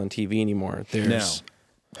 channels on TV anymore. There's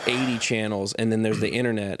 80 channels, and then there's the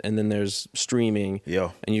internet, and then there's streaming.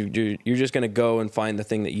 Yeah. And you're just going to go and find the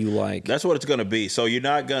thing that you like. That's what it's going to be. So you're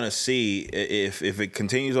not going to see, if it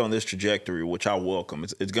continues on this trajectory, which I welcome,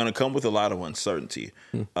 it's going to come with a lot of uncertainty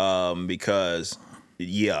because...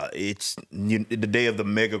 Yeah, it's the day of the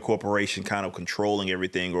mega corporation kind of controlling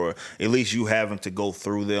everything, or at least you having to go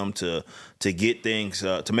through them to get things,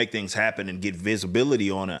 to make things happen and get visibility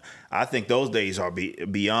on it. I think those days are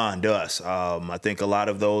beyond us. I think a lot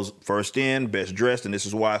of those first in, best dressed, and this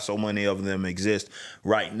is why so many of them exist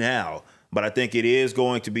right now. But I think it is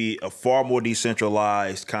going to be a far more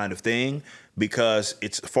decentralized kind of thing because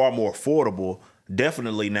it's far more affordable.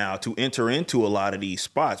 Definitely now to enter into a lot of these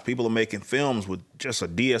spots. People are making films with just a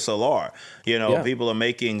DSLR. People are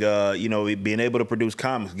making, being able to produce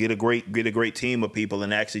comics, get a great team of people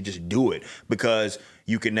and actually just do it because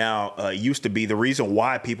you can now, used to be the reason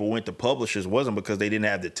why people went to publishers wasn't because they didn't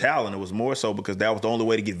have the talent. It was more so because that was the only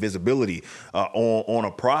way to get visibility on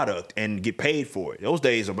a product and get paid for it. Those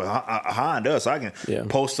days are behind us. I can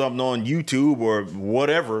post something on YouTube or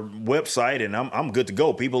whatever website and I'm good to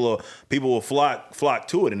go. People will flock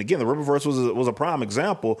to it. And again, the Riververse was a prime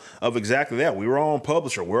example of exactly that. We were our own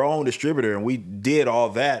publisher, we're our own distributor, and we did all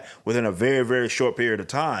that within a very, very short period of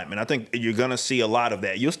time. And I think you're going to see a lot of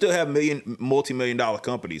that. You'll still have multi-million-dollar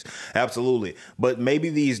companies, absolutely, but maybe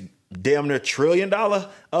these damn near $1 trillion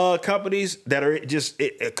companies that are just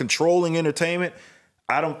controlling entertainment,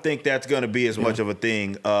 I don't think that's going to be as much of a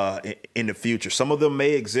thing in the future. Some of them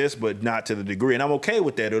may exist, but not to the degree, and I'm okay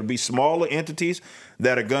with that. It'll be smaller entities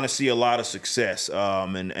that are going to see a lot of success,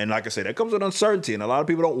 and like I said, that comes with uncertainty, and a lot of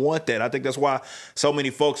people don't want that. I think that's why so many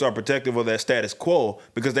folks are protective of that status quo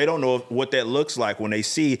because they don't know what that looks like when they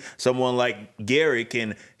see someone like Garrett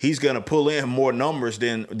and he's going to pull in more numbers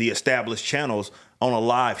than the established channels on a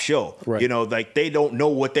live show. Right. Like they don't know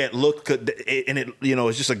what that look could, and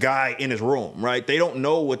it's just a guy in his room, right? They don't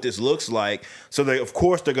know what this looks like. So of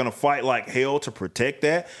course they're going to fight like hell to protect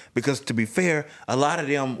that because to be fair, a lot of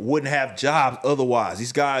them wouldn't have jobs otherwise.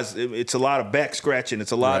 These guys, it's a lot of back scratching.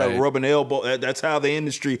 It's a lot of rubbing elbow. That's how the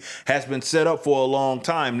industry has been set up for a long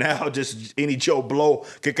time. Now just any Joe Blow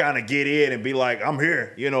could kind of get in and be like, I'm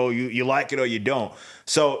here. You like it or you don't.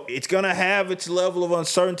 So it's going to have its level of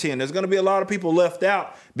uncertainty, and there's going to be a lot of people left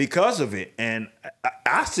out because of it. And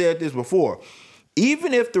I said this before.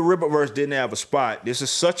 Even if the Riververse didn't have a spot, this is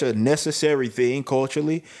such a necessary thing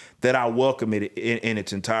culturally that I welcome it in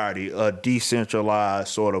its entirety, a decentralized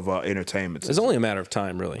sort of entertainment system. It's only a matter of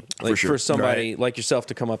time, really. Like sure. For somebody like yourself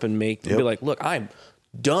to come up and be like, look, I'm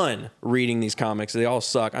done reading these comics. They all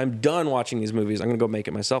suck. I'm done watching these movies. I'm going to go make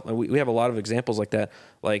it myself. And we have a lot of examples like that,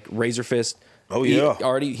 like Razor Fist. Oh, yeah.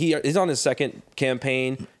 He's on his second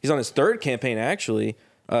campaign. He's on his third campaign, actually.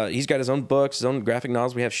 He's got his own books, his own graphic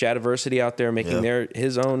novels. We have Shadiversity out there making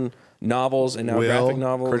his own novels and now graphic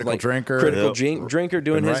novels. Critical Drinker. Drinker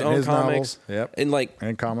doing his own comics. Yep.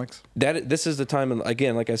 And comics. This is the time, and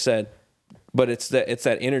again, like I said, but it's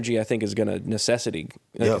that energy I think is going to necessity.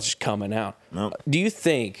 It's just coming out. Yep. Do you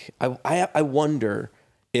think, I wonder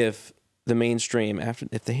if the mainstream,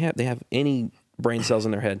 if they have any brain cells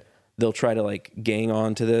in their head, they'll try to like gang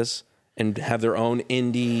on to this and have their own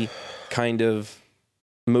indie kind of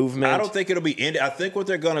movement. I don't think it'll be indie. I think what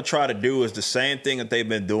they're going to try to do is the same thing that they've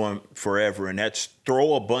been doing forever, and that's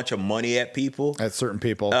throw a bunch of money at people, at certain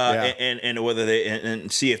people, and whether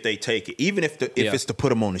and see if they take it, even if it's to put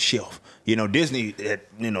them on the shelf. Disney,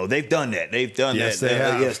 they've done that. They've done that. They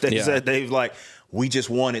have. Yes, they said they've like, we just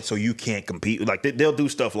want it so you can't compete. Like they'll do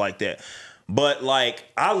stuff like that. But like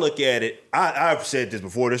I look at it, I've said this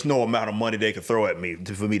before. There's no amount of money they can throw at me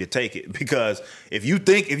for me to take it, because if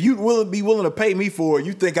you will be willing to pay me for it,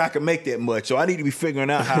 you think I can make that much. So I need to be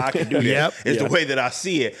figuring out how I can do that. The way that I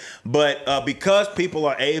see it. But because people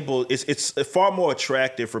are able, it's far more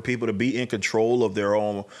attractive for people to be in control of their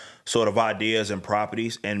own sort of ideas and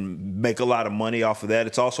properties and make a lot of money off of that.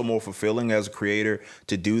 It's also more fulfilling as a creator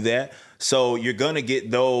to do that. So you're going to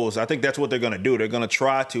get those. I think that's what they're going to do. They're going to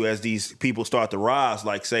try to, as these people start to rise,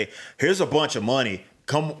 like say, here's a bunch of money.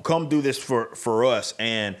 Come do this for us.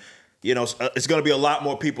 And you know, it's going to be a lot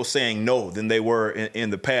more people saying no than they were in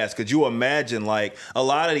the past. Could you imagine, like, a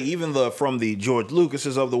lot of from the George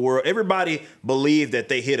Lucases of the world, everybody believed that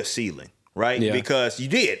they hit a ceiling, right? Yeah. Because you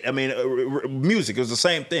did. I mean, music is the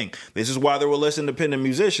same thing. This is why there were less independent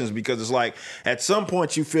musicians, because it's like, at some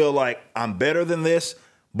point you feel like, I'm better than this,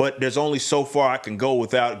 but there's only so far I can go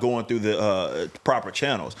without going through the proper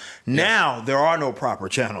channels. Now there are no proper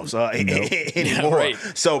channels anymore. Yeah, right.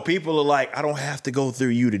 So people are like, I don't have to go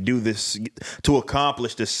through you to do this, to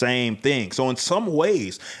accomplish the same thing. So in some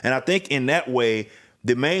ways, and I think in that way,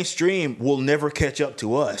 the mainstream will never catch up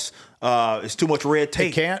to us. It's too much red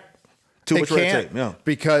tape. It can't. Too much red tape, yeah.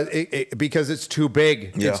 Because it's too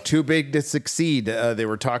big. Yeah. It's too big to succeed. They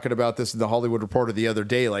were talking about this in the Hollywood Reporter the other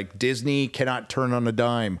day. Like, Disney cannot turn on a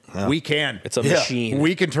dime. Yeah. We can. It's a machine.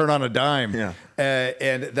 We can turn on a dime. Yeah.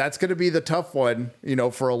 And that's going to be the tough one, you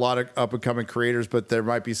know, for a lot of up and coming creators. But there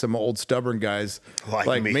might be some old stubborn guys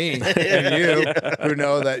like me and you who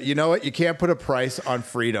know that, you know what, you can't put a price on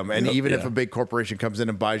freedom. And even if a big corporation comes in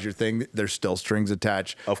and buys your thing, there's still strings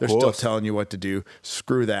attached. They're still telling you what to do.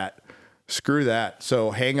 Screw that.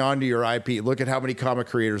 So hang on to your IP. Look at how many comic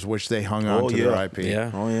creators wish they hung on to their IP. Yeah.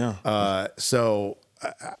 Oh, yeah. So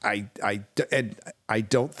I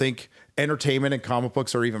don't think entertainment and comic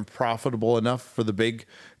books are even profitable enough for the big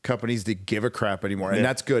companies to give a crap anymore. And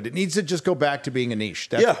that's good. It needs to just go back to being a niche.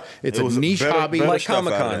 It's a niche hobby. Like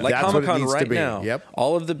Comic-Con. Like Comic-Con right now. Yep.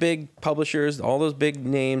 All of the big publishers, all those big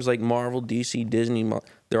names like Marvel, DC, Disney,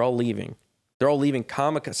 they're all leaving. They're all leaving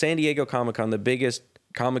San Diego Comic-Con, the biggest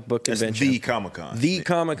comic book convention. The Comic-Con. The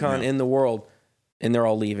Comic-Con in the world, and they're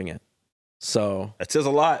all leaving it. So that says a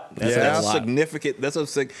lot. That's significant. That's a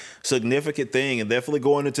significant thing, and definitely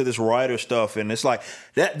going into this writer stuff. And it's like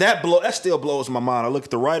that still blows my mind. I look at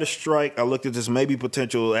the writer strike. I looked at this maybe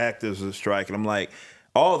potential actors strike, and I'm like,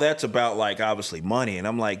 all that's about, like, obviously money. And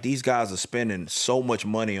I'm like, these guys are spending so much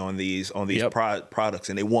money on these products,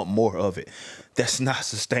 and they want more of it. That's not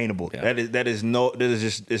sustainable. Yeah. That is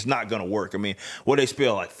just, it's not gonna work. I mean, what they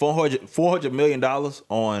spend, like $400 million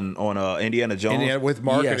on Indiana Jones with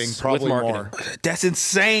marketing, probably more. That's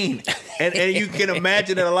insane. and you can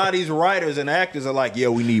imagine that a lot of these writers and actors are like, yeah,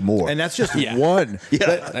 we need more. And that's just one.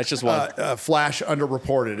 That's just one. Flash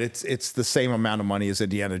underreported. It's the same amount of money as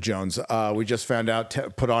Indiana Jones. We just found out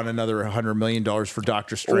put on another $100 million for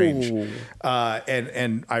Doctor Strange.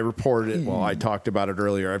 And I reported it. Well, I talked about it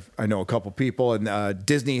earlier. I know a couple people. And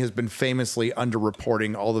Disney has been famously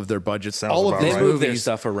underreporting all of their budgets. All of these movies their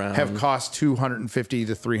stuff around. Have cost $250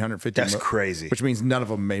 to $350. That's crazy. Which means none of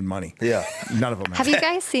them made money. Yeah, none of them. Have you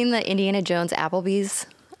guys seen the Indiana Jones Applebee's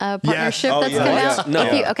partnership Oh, that's yeah. come Yes. out? No.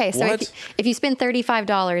 So if you spend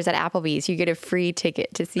 $35 at Applebee's, you get a free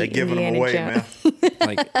ticket to see they're giving Indiana them away, Jones. man.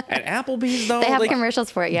 Like at Applebee's though, They have like, commercials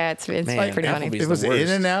for it. Yeah, it's Man, pretty funny. Applebee's It was the worst.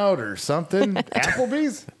 In-N-Out or something.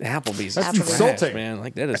 Applebee's? Applebee's. That's trash, insulting. man.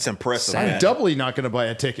 Like that's impressive, sad. man. I'm doubly not going to buy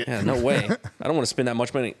a ticket. Yeah, no way. I don't want to spend that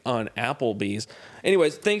much money on Applebee's.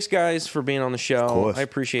 Anyways, thanks guys for being on the show. course. I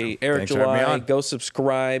appreciate it. Eric Thanks for having me July. on. Go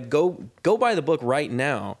subscribe. Go buy the book right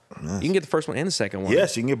now. Nice. You can get the first one and the second one.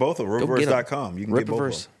 Yes, you can get both of them. Ripverse.com. You can get both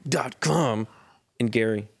of them. Ripverse.com. And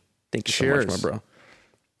Gary, thank you so much, my bro.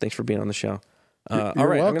 Thanks for being on the show. You're all right, I'm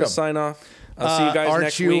welcome. going to sign off. I'll see you guys aren't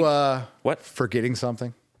next you, week. What? Forgetting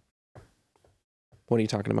something? What are you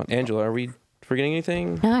talking about? Angela, are we forgetting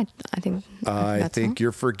anything? No, I think. I think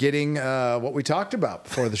you're forgetting what we talked about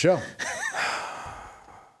before the show.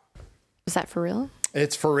 Was that for real?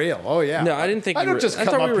 It's for real. Oh yeah. No, I didn't think I you don't were- just I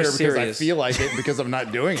come thought up we were here because I serious. feel like it because I'm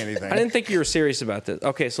not doing anything. I didn't think you were serious about this.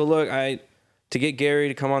 Okay, so look, to get Gary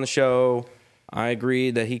to come on the show, I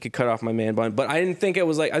agreed that he could cut off my man bun, but I didn't think you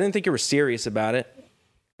were serious about it.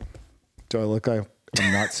 Do I look like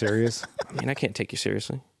I'm not serious? I mean, I can't take you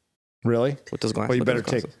seriously. Really? With those glasses. Well, you look better at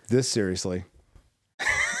those take this seriously.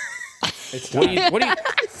 What do you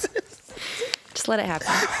Just let it happen.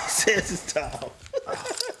 Says it's time.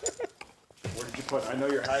 Where did you put? I know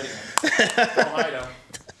you're hiding them. Don't hide them.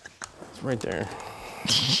 It's right there.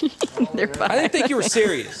 They're fine. I didn't think you were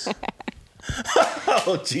serious.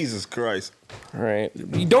 Oh, Jesus Christ. All right.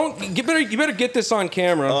 You better get this on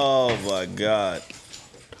camera. Oh, my God.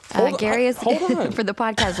 Gary is hold on. for the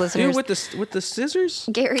podcast Dude, listeners. with the scissors?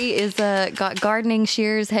 Gary is got gardening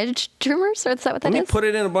shears, hedge trimmers. Or is that what that Let me is? put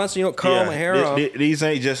it in a bunch so you don't curl my hair off. These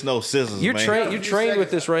ain't just no scissors, You're man. trained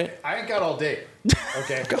with this, right? I ain't got all day.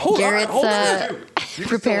 Okay. Hold Garrett's on.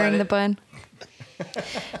 preparing the bun.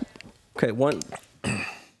 Okay, one.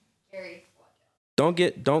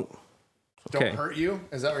 Don't. Don't Okay. hurt you?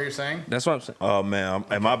 Is that what you're saying? That's what I'm saying. Oh, man.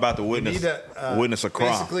 Am I about to witness a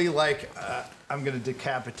crime? Basically, like, I'm going to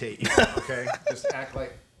decapitate you, okay? Just act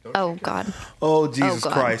like Oh God. Oh, Jesus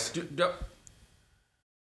God. Christ.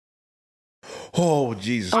 Oh,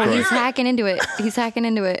 Jesus Oh, Christ. he's hacking into it. He's hacking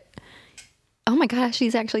into it. Oh my gosh,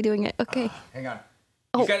 he's actually doing it. Okay. Hang on.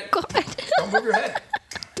 Oh got it. God. Don't move your head.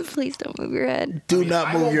 Please don't move your head. Do not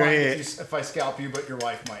I move won't your mind head. if I scalp you, but your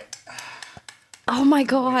wife might. Oh my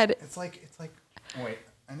God. It's like. Wait.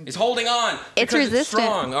 It's holding on. It's because resistant. It's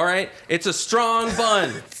strong, all right? It's a strong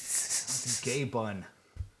bun. Gay bun.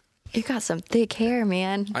 You got some thick hair,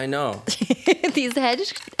 man. I know. These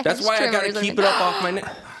hedge. That's why I got to keep it up off my neck.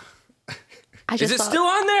 Is it still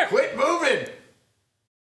on there? Quit moving.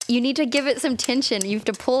 You need to give it some tension. You have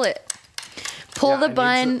to pull it. Pull Yeah, the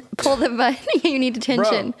bun. Pull the bun. You need the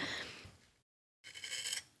tension.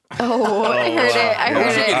 Oh, I heard it. I I heard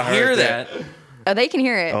wish you it. could hear that. Oh, they can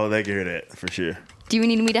hear it. Oh, they can hear that for sure. Do you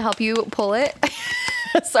need me to help you pull it?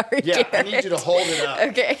 Sorry, Yeah, I Garrett. need you to hold it up.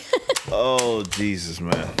 Okay. Oh, Jesus,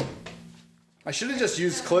 man. I should have just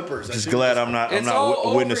used clippers. Just glad I'm not It's all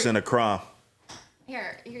over. witnessing a crime.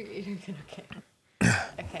 Here, you're good. Okay.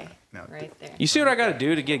 Okay. No. Right there. You see what I got to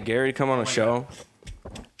do to get Gary to come on a show?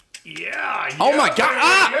 Yeah. Oh my God!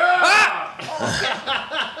 Ah!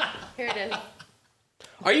 Here it is.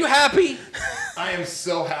 Are you happy? I am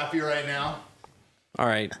so happy right now. All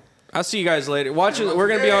right. I'll see you guys later. Watch it. We're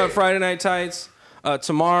gonna be on Friday Night Tights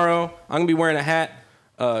tomorrow. I'm gonna be wearing a hat.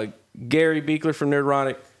 Gary Buechler from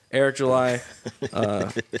NERDROTIC, Eric July.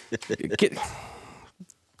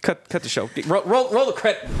 Cut the show. Roll the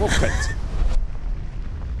credits.